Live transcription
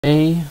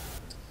Today,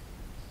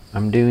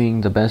 I'm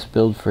doing the best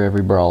build for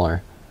every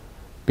brawler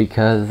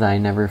because I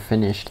never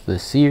finished the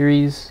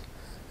series,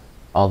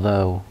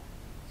 although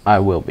I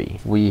will be.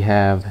 We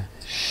have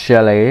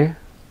Shelly.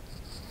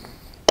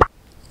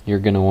 You're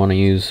going to want to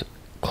use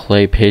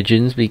clay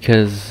pigeons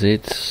because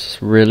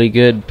it's really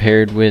good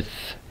paired with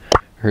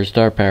her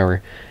star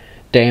power.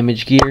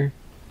 Damage gear,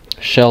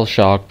 shell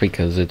shock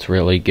because it's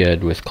really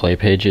good with clay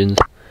pigeons.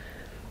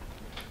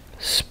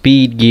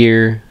 Speed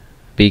gear,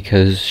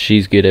 because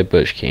she's good at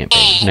bush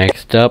camping.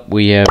 Next up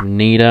we have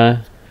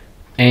Nita,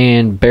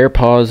 and Bear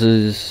Paws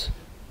is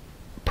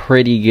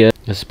pretty good,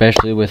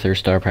 especially with her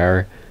star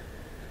power.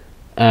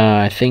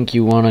 I think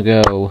you want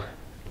to go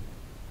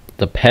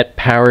the pet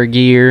power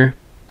gear.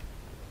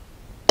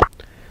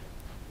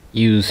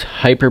 Use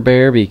Hyper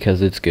Bear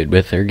because it's good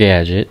with her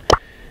gadget.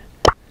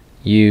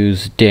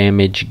 Use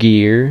damage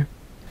gear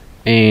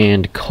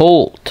and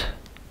Colt.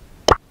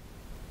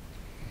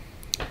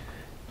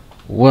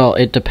 Well,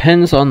 it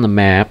depends on the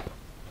map.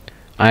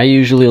 I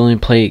usually only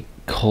play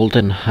Colt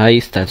and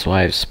Heist, that's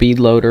why I have Speed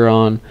Loader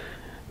on.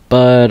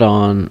 But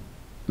on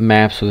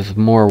maps with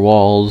more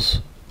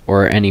walls,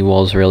 or any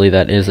walls really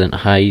that isn't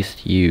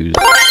Heist, use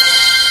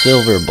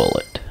Silver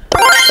Bullet.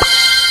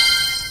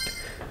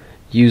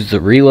 Use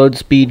the reload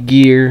speed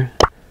gear.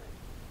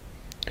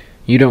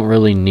 You don't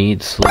really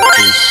need Slip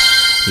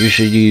Boots. You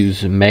should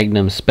use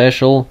Magnum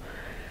Special.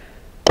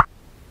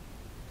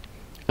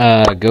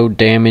 Go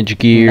damage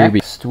gear.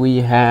 Next we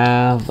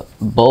have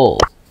Bull.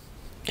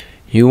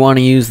 You want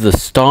to use the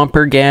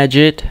Stomper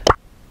gadget,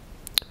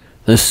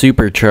 the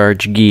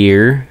Supercharge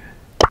gear,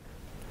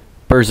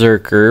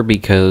 Berserker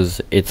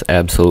because it's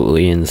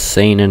absolutely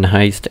insane in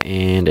Heist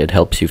and it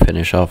helps you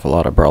finish off a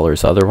lot of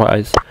brawlers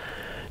otherwise.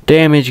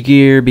 Damage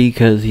gear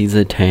because he's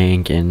a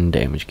tank and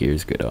damage gear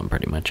is good on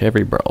pretty much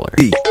every brawler.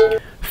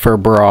 For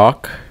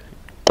Brock,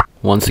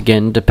 once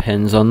again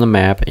depends on the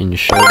map. In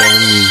Showdown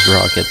use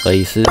Rocket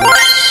Laces.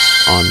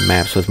 On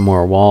maps with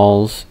more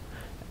walls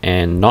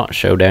and not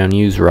Showdown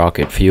use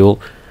Rocket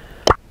Fuel.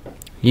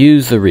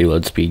 Use the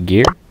reload speed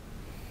gear.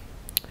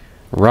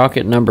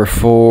 Rocket number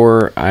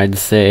 4 I'd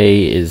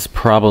say is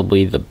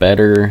probably the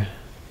better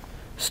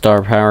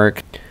star power,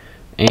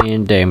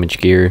 and damage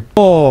gear.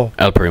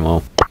 El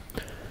Primo.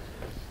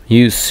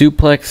 Use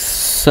Suplex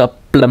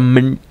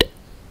Supplement,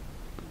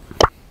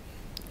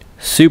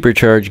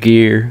 Supercharge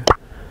gear,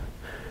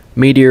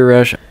 Meteor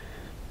Rush,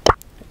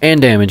 and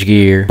damage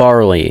gear.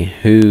 Barley,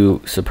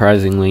 who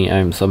surprisingly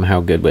I'm somehow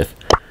good with.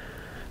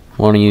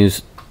 Want to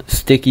use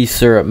Sticky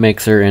Syrup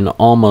Mixer in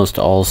almost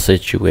all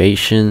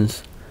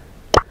situations.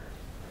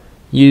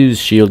 Use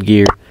shield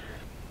gear.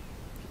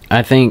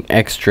 I think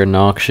Extra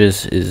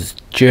Noxious is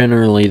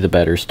generally the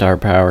better star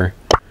power.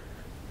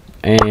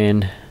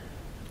 And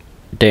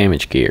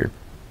damage gear.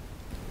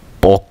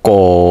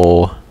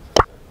 Boko.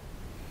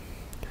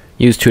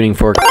 Use Tuning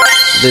Fork.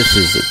 This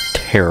is a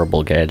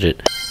terrible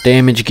gadget.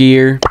 Damage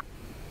gear.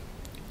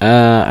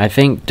 I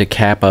think Da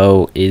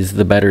Capo is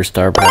the better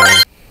star power.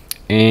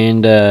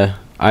 And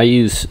I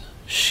use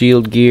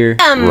shield gear.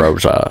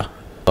 Rosa.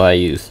 I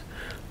use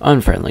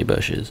Unfriendly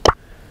Bushes.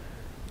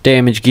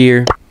 Damage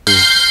gear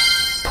is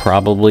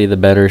probably the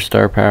better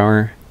star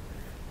power.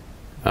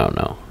 Oh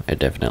no, it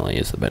definitely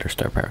is the better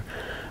star power.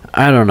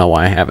 I don't know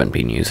why I haven't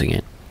been using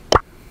it.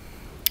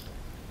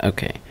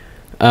 Okay.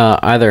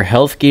 Either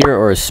health gear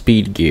or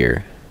speed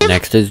gear.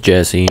 Next is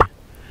Jesse.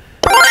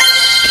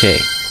 Okay.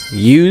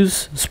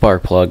 Use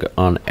Spark Plug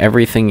on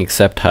everything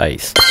except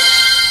Heist.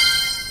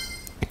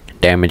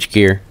 Damage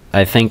gear.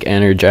 I think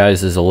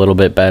Energize is a little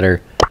bit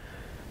better.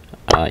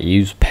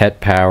 Use Pet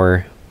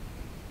Power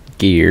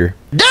gear.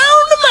 Down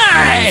the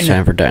mine! It's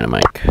time for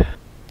Dynamite.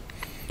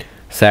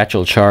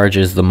 Satchel Charge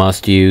is the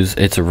must use.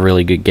 It's a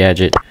really good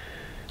gadget.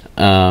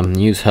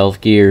 Use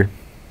health gear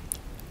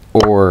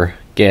or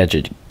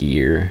gadget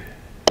gear.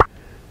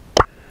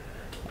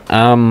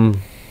 Okay,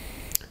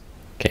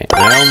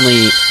 I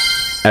only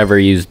ever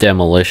use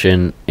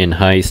Demolition in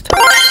Heist,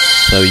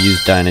 so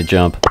use Dyna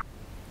Jump.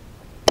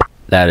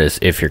 That is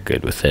if you're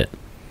good with it.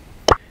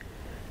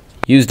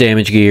 Use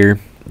damage gear,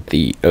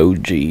 the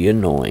OG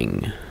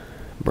annoying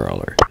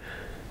brawler.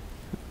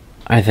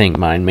 I think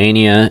Mind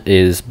Mania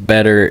is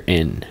better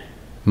in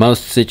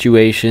most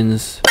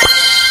situations.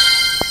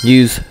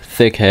 Use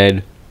Thick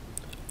Head.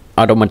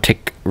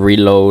 Automatic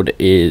Reload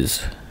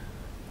is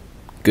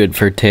good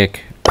for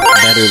tick,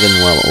 better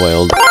than well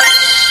oiled.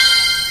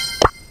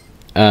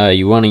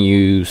 You want to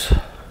use,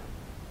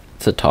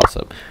 it's a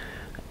toss-up.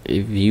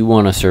 If you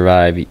want to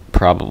survive, you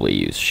probably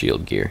use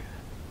shield gear.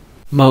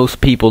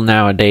 Most people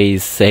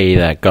nowadays say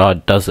that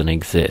God doesn't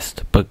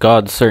exist, but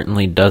God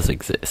certainly does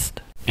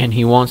exist. And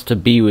he wants to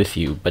be with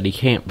you, but he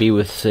can't be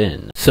with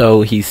sin.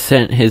 So he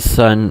sent his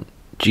son,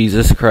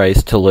 Jesus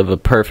Christ, to live a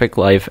perfect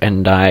life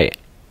and die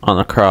on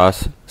the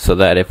cross, so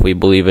that if we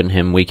believe in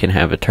him, we can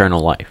have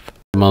eternal life.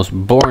 The most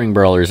boring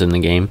brawlers in the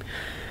game,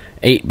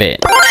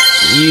 8-bit.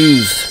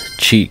 Use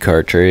cheat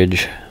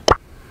cartridge.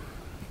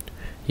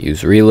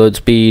 Use reload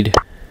speed.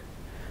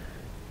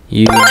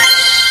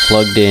 Use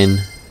plugged in,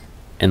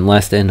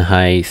 unless in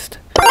Heist.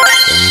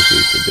 use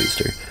boosted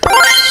booster.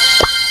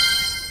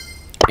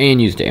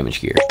 And use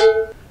damage gear.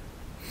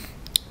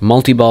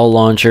 Multi-ball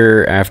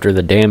launcher after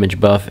the damage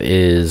buff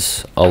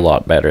is a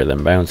lot better than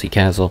bouncy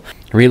castle.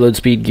 Reload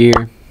speed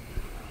gear.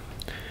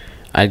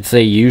 I'd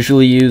say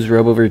usually use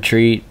robo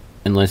retreat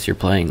unless you're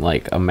playing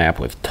like a map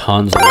with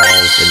tons of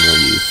walls, then you'll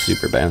use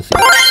super bouncy.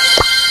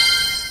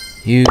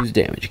 Use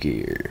damage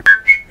gear.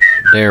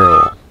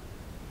 Daryl.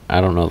 I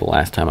don't know the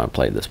last time I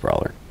played this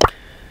brawler.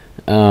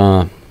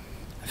 I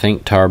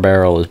think Tar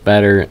Barrel is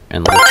better,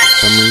 unless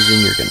for some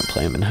reason you're gonna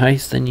play him in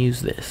heist, then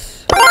use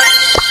this.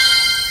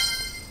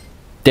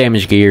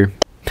 Damage gear.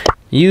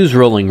 Use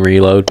rolling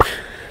reload.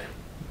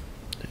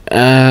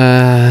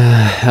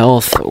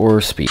 Health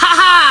or speed.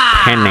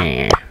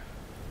 Penny.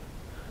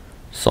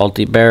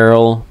 Salty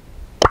barrel.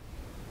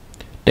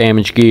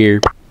 Damage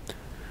gear.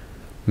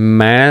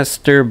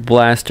 Master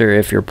blaster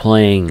if you're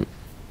playing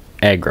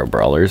aggro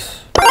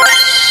brawlers.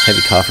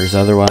 Heavy coffers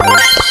otherwise.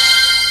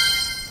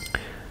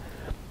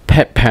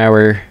 Pet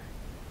power.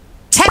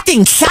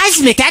 Detecting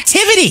seismic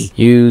activity!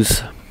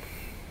 Use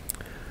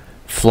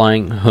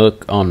flying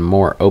hook on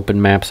more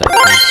open maps, I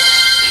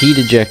think.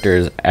 Heat ejector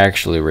is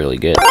actually really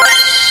good.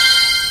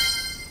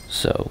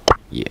 So,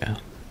 yeah.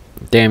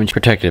 Damage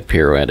protective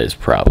pirouette is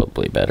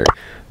probably better.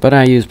 But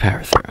I use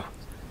power throw.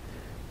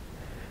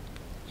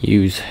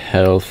 Use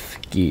health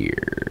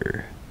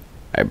gear,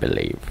 I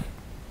believe.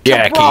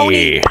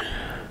 Jackie!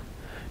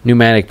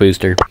 Pneumatic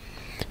booster.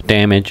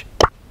 Damage.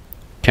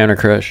 Counter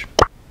crush.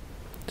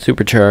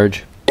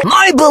 Supercharge.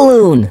 My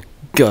balloon!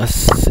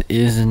 Gus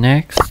is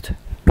next.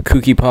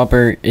 Cookie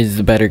Popper is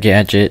the better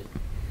gadget.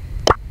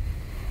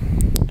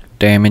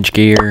 Damage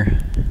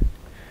gear.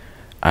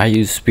 I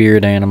use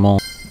Spirit Animal.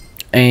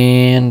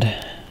 And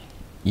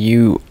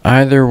you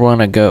either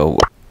want to go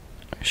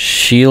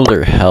shield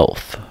or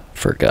health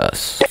for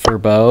Gus. For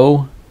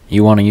Bo,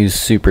 you want to use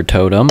Super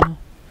Totem.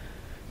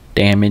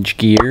 Damage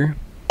gear.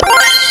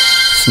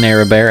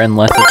 Snare a bear,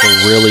 unless it's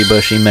a really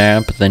bushy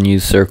map, then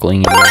use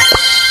Circling Eel.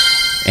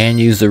 And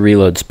use the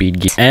reload speed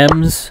gear.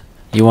 M's,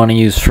 you want to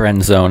use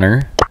Friend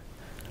Zoner.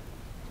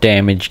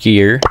 Damage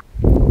gear.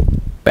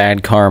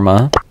 Bad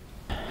Karma.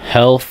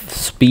 Health,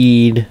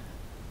 speed,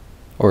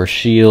 or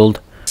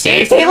shield.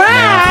 Safety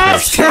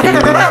last!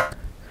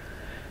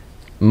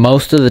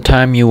 Most of the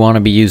time you want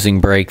to be using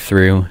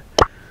Breakthrough.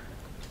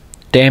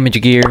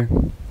 Damage gear.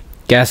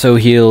 Gasso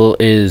Heal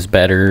is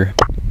better.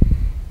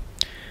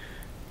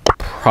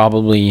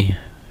 Probably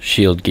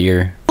shield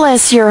gear.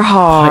 Bless your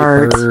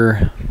heart.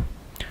 Hyper,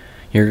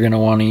 you're going to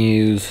want to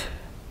use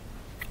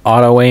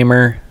Auto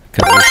Aimer,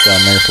 because this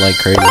got nerfed like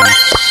crazy.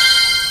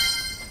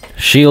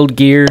 Shield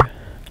gear.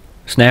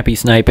 Snappy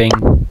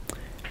Sniping.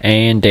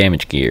 And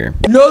damage gear.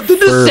 Nothing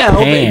to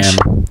salvage.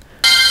 Pam,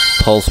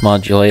 Pulse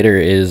Modulator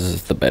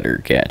is the better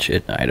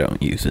gadget. I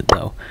don't use it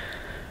though.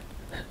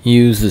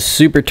 Use the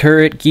Super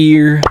Turret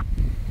gear.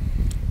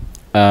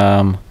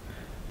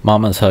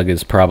 Mama's Hug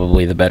is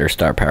probably the better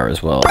star power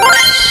as well. I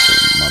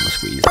prefer Mama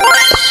Squeeze.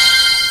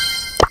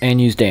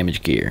 And use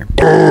damage gear.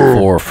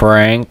 For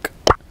Frank,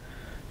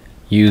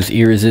 use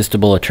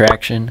Irresistible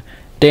Attraction,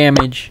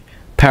 damage,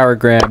 power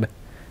grab,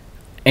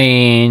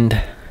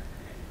 and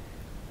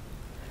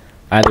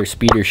either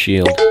speed or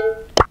shield,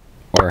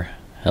 or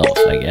health,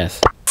 I guess.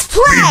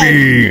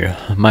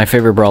 BB! My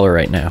favorite brawler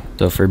right now.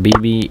 So for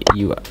BB,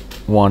 you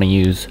want to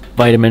use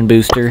Vitamin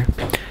Booster,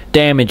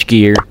 Damage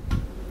Gear,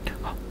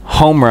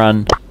 Home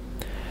Run,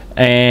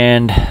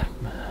 and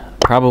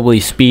probably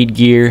Speed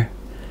Gear.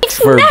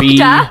 For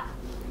B,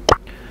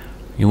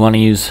 you want to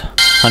use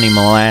Honey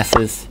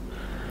Molasses,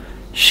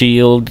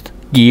 Shield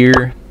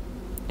Gear,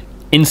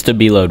 Insta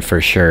Beload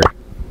for sure,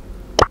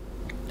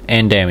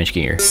 and Damage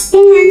Gear.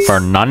 For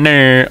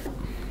Nane,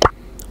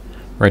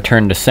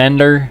 Return to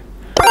Sender,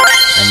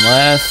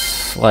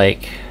 unless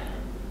like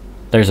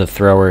there's a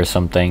thrower or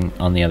something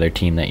on the other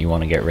team that you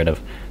want to get rid of,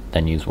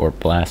 then use Warp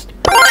Blast.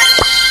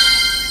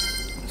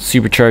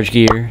 Supercharge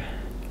Gear,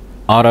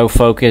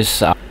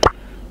 Autofocus,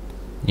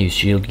 use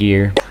Shield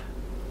Gear,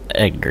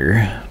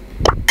 Edgar.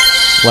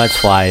 Let's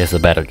Fly is the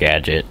better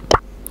gadget.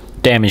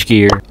 Damage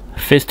Gear,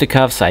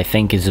 Fisticuffs I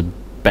think is a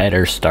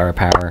better star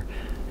power,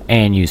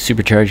 and use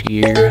Supercharge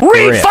Gear.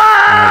 Griff.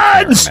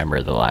 I can't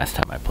remember the last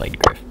time I played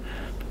Griff.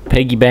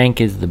 Piggy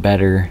Bank is the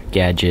better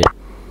gadget.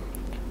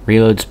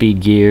 Reload Speed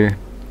Gear.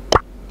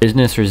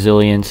 Business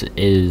Resilience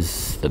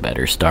is the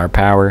better star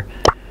power.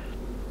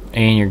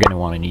 And you're going to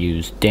want to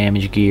use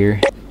Damage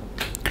Gear.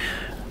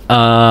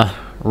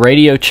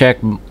 Radio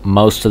Check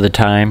most of the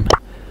time.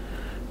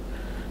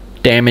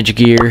 Damage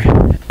Gear,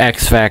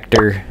 X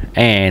Factor,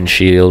 and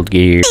Shield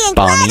Gear.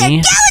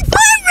 Bonnie,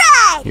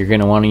 you're going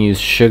to want to use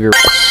Sugar.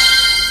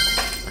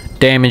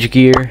 Damage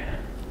Gear,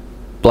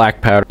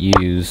 Black Powder,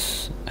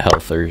 use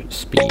Health or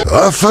Speed.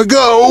 Off I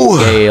go!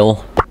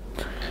 Gale.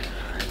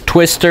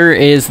 Twister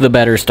is the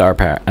better star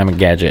power. I'm a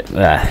gadget.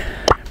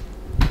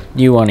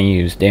 You want to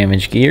use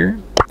Damage Gear.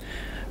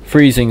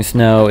 Freezing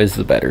Snow is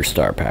the better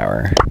star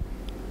power.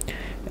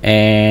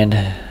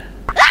 And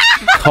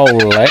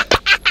Colette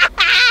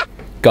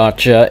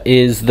Gotcha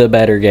is the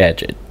better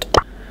gadget.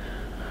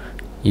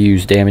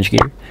 use damage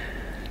gear.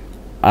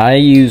 I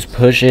use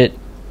push it.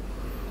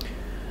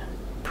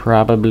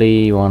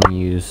 Probably you want to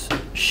use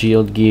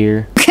shield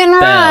gear. Can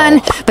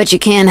run, but you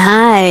can't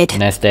hide.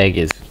 Nest egg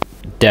is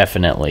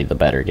definitely the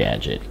better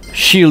gadget.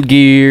 Shield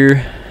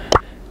gear.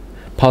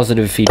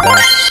 Positive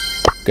feedback.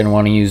 Gonna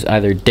want to use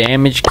either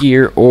damage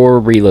gear or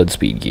reload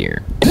speed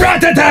gear.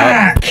 Rat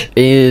attack!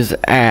 Is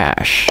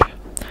Ash.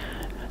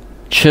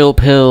 Chill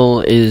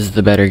pill is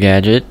the better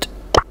gadget.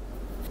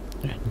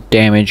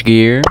 Damage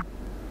gear.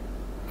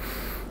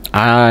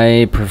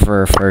 I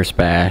prefer first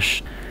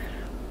bash.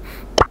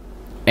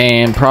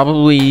 And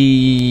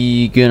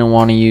probably gonna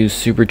want to use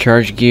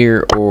supercharged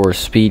gear or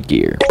speed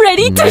gear.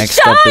 Ready to Next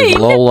up is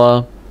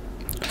Lola.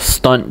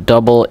 Stunt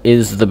double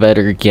is the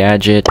better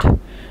gadget. You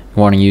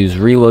want to use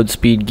reload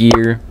speed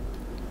gear,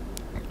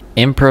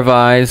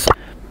 improvise,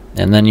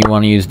 and then you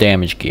want to use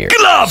damage gear.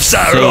 Gloves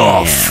are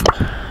off!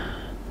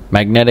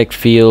 Magnetic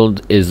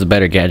field is the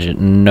better gadget.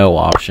 No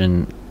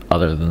option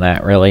other than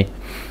that, really.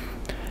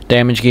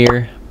 Damage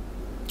gear,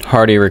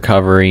 hardy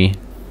recovery,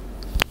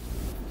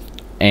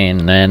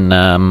 and then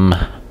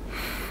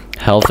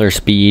health or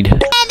speed.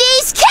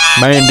 Mandy's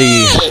candy!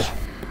 Mandy.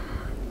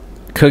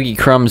 Cookie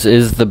crumbs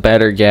is the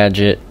better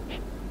gadget.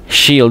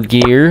 Shield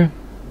gear.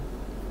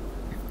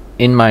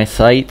 In my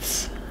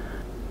sights.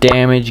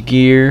 Damage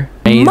gear.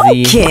 Maisie.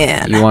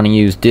 Mokin. You want to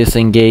use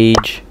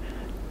disengage.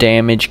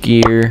 Damage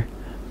gear.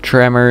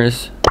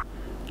 Tremors.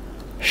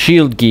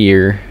 Shield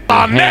gear.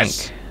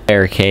 Hank.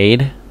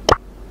 Barricade.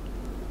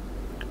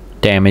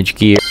 Damage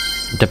gear.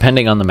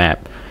 Depending on the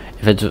map.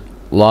 If it's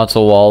lots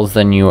of walls,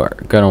 then you are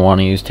going to want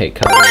to use take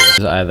cover. It's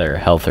either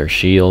health or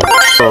shield.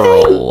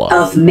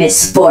 Of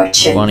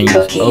misfortune You want to use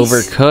cookies.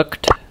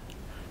 overcooked,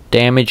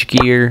 damage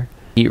gear,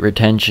 heat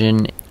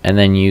retention, and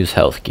then use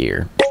health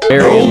gear.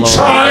 Very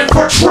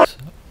low.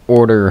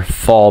 Order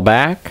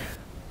fallback,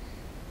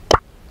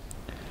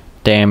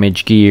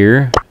 damage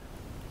gear,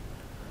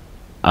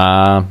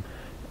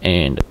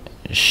 and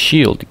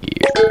shield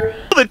gear.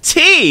 The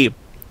team!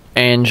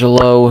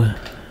 Angelo,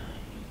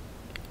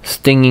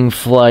 stinging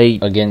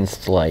flight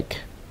against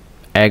like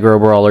aggro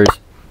brawlers.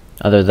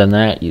 Other than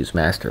that, use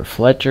Master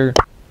Fletcher,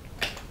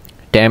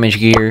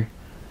 damage gear,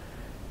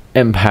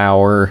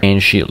 empower,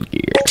 and shield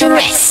gear.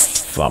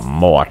 The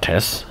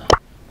Mortis.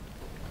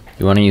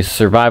 You want to use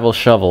survival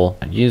shovel,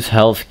 use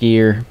health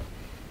gear,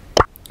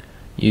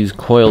 use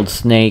coiled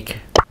snake,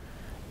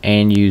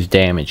 and use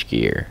damage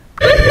gear.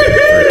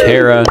 For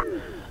Terra,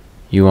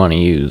 you want to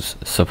use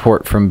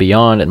support from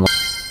beyond and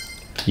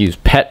use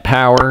pet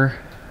power,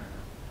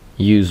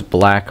 use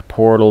black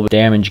portal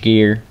damage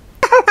gear.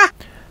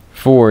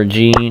 For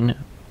Jean,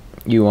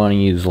 you want to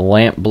use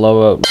lamp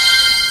blowout,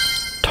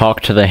 talk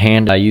to the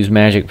hand. I use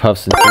magic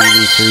puffs in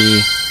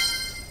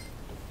 3v3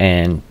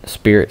 and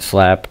spirit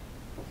slap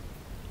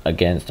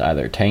against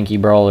either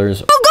tanky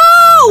brawlers or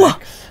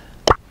mechs.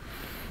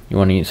 You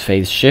want to use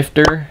phase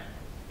shifter,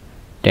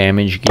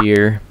 damage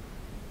gear,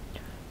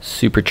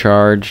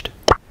 supercharged,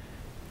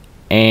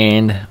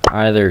 and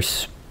either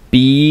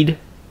speed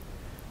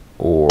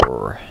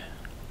or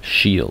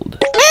shield.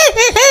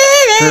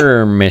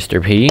 For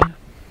Mr. P,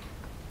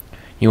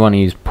 you want to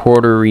use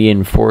porter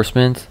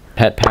reinforcements,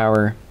 pet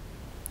power,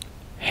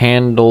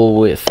 handle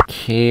with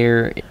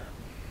care,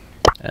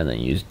 and then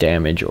use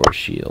damage or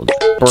shield.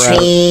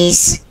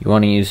 Trees. You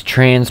want to use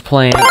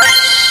transplant,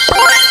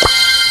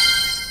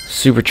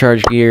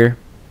 supercharged gear,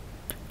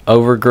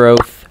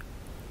 overgrowth,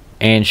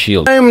 and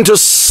shield. Time to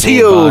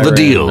seal the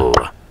deal.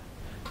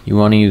 You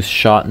want to use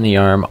shot in the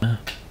arm.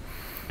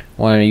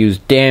 Want to use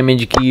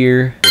damage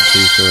gear,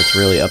 so it's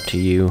really up to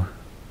you.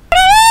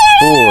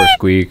 For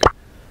Squeak,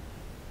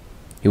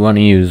 you want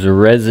to use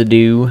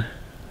residue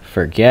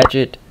for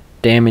gadget,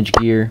 damage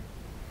gear,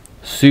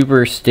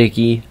 super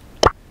sticky,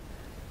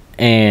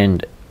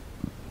 and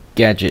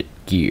gadget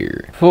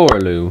gear. For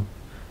Lou,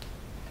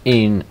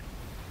 in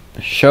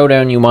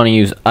showdown you want to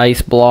use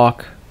ice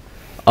block.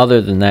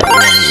 Other than that, you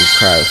want to use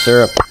cryo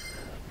syrup.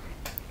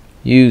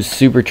 Use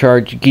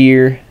supercharged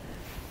gear.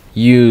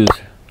 Use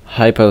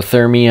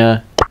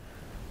hypothermia.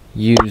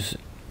 Use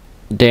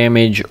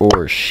damage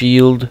or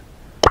shield.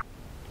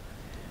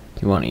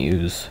 You want to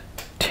use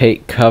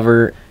take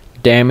cover,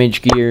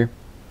 damage gear,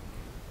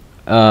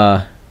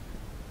 air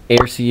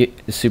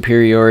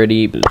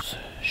superiority,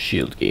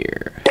 shield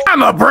gear.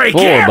 I'ma break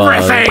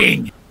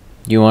everything!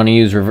 You want to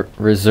use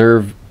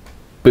reserve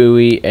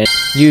buoy and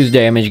use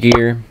damage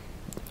gear,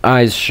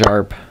 eyes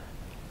sharp,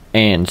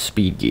 and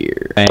speed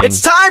gear. And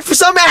It's time for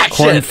some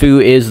action! Corn Fu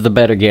is the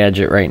better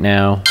gadget right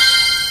now.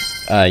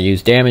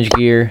 Use damage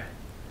gear,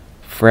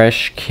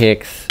 fresh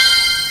kicks,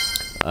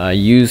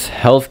 use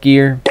health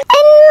gear.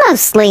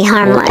 Mostly For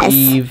harmless.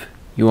 Eve,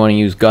 you want to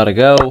use Gotta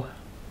Go,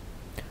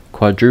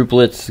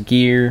 quadruplets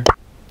gear,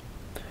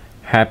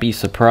 happy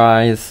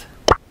surprise,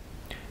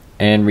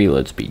 and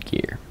reload speed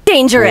gear.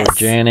 Dangerous. For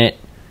Janet,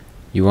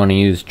 you want to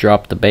use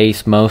drop the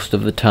bass most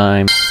of the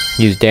time,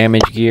 use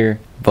damage gear,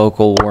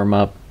 vocal warm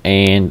up,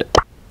 and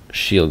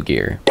shield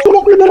gear.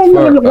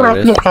 For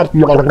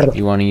Artist,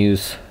 you want to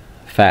use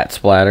fat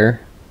splatter,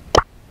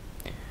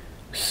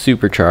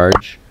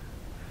 supercharge,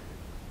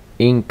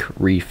 ink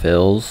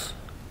refills,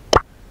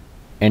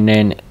 and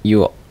then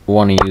you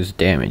want to use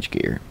damage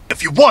gear.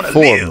 If you want to For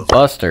live.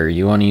 Buster,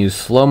 you want to use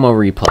slow-mo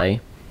replay,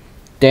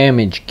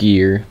 damage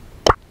gear,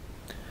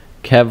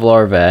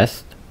 Kevlar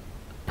vest,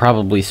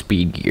 probably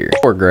speed gear.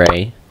 For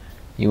Gray,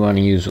 you want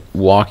to use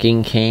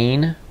walking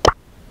cane,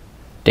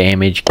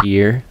 damage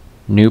gear,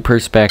 new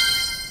perspective,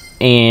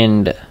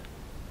 and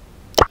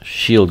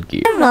shield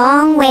gear.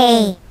 Wrong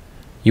way.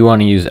 You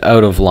want to use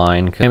out of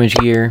line damage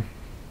gear,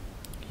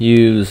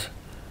 use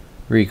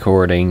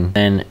recording,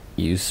 and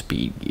use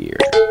speed gear.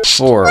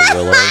 For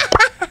Willow,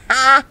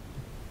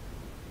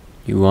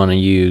 you want to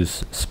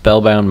use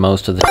spellbound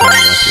most of the time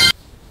with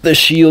the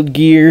shield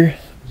gear,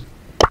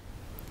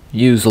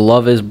 use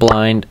love is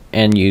blind,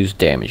 and use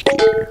damage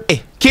gear.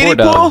 Hey, kiddie For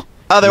Doug, pool?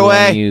 Other you wanna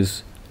way.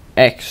 use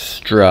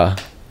extra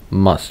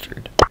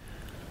mustard.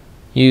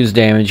 Use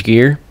damage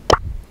gear,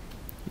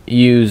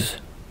 use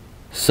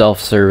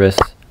self-service,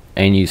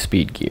 and use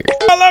speed gear.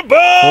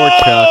 For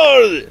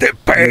Chuck, The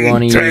you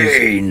want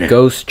to use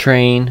ghost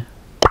train,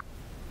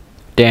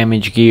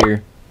 damage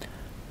gear,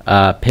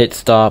 pit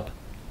stop,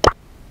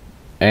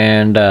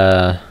 and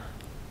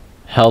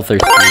health or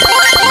speed,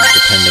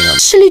 depending on.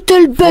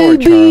 Little For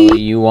baby.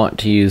 Charlie, you want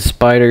to use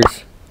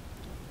spiders,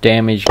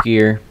 damage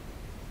gear,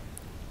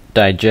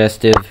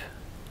 digestive,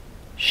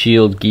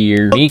 shield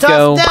gear.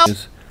 Nico,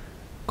 use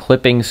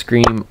clipping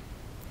scream,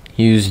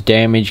 use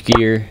damage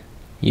gear,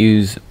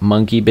 use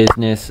monkey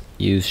business,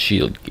 use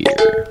shield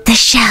gear. The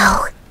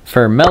show.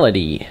 For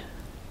Melody,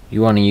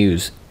 you want to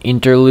use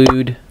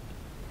interlude,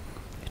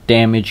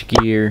 damage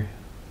gear,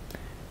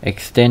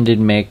 extended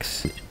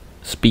mix,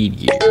 speed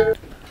gear.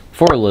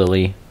 For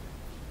Lily,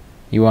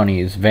 you want to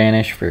use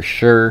vanish for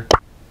sure.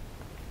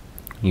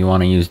 You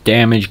want to use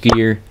damage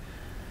gear.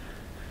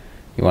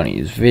 You want to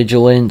use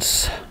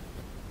vigilance.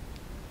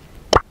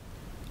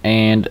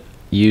 And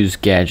use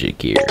gadget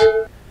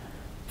gear.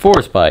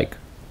 For Spike,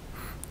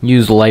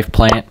 use life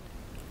plant,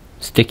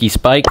 sticky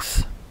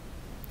spikes.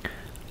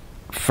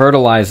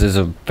 Fertilize is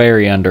a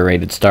very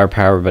underrated star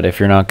power, but if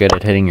you're not good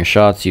at hitting your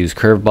shots, use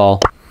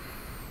curveball.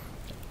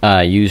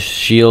 Use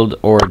shield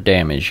or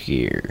damage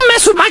gear.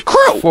 Mess with my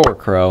crew. For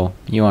Crow,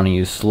 you want to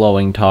use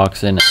slowing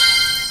toxin,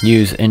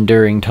 use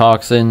enduring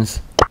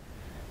toxins,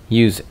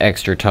 use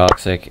extra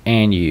toxic,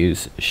 and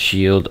use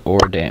shield or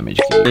damage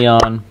gear.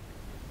 Leon,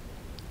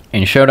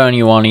 in Showdown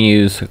you want to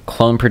use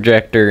clone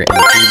projector, in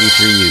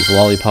 3v3 use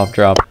lollipop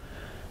drop,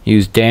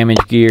 use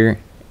damage gear.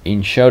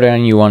 In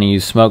Showdown you want to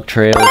use smoke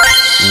trails,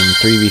 in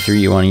 3v3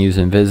 you want to use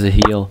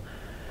invisi-heal,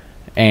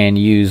 and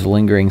use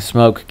lingering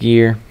smoke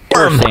gear.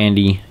 For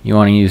Sandy, you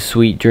want to use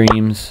sweet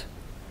dreams,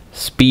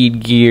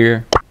 speed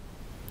gear,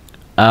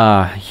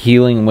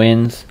 healing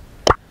winds,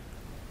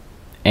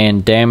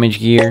 and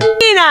damage gear.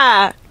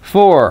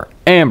 For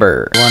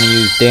Amber, you want to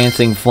use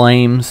dancing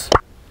flames,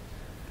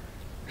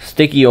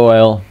 sticky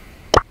oil,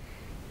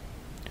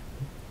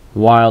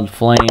 wild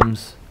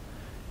flames,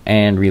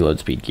 and reload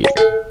speed gear.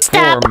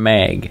 Stop. For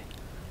Meg,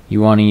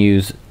 you want to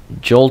use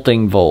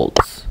jolting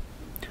bolts,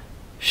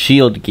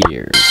 shield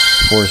gears,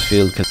 force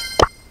field,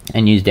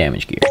 and use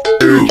damage gear.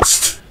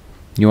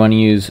 You want to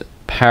use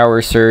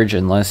power surge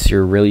unless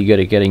you're really good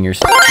at getting your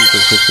super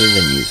quickly,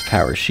 then use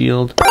power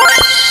shield.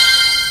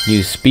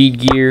 Use speed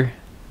gear,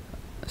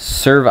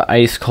 serve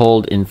ice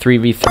cold in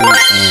 3v3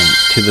 and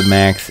to the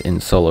max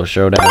in solo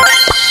showdown,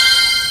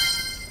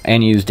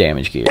 and use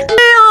damage gear.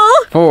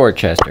 For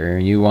Chester,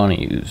 you want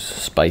to use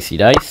spicy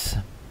dice,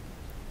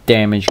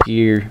 damage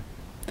gear,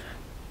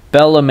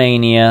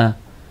 Bellamania,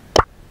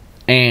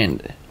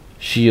 and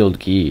shield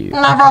gear.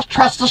 Never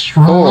trust a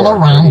shrew in a For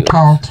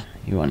raincoat.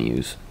 you want to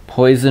use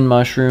poison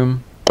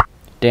mushroom,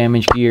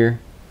 damage gear,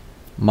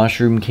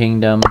 mushroom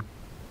kingdom,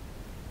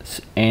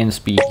 and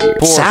speed gear.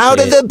 It's out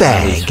of the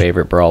bag. His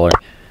favorite brawler.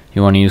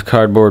 You want to use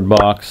cardboard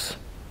box,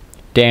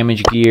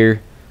 damage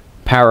gear,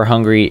 power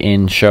hungry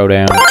in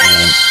showdown,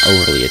 and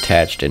overly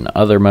attached in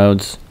other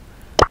modes.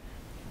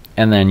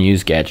 And then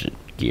use gadget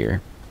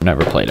gear.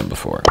 Never played him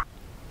before.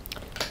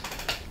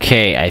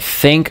 Okay, I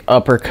think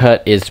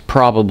uppercut is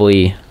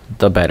probably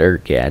the better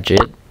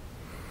gadget.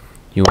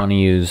 You want to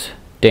use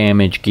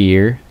damage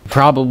gear.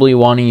 Probably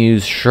want to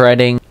use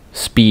shredding,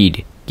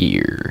 speed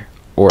gear,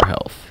 or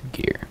health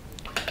gear.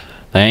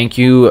 Thank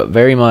you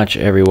very much,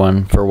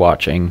 everyone, for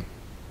watching.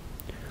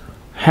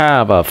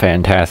 Have a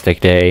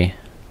fantastic day,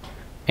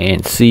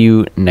 and see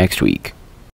you next week.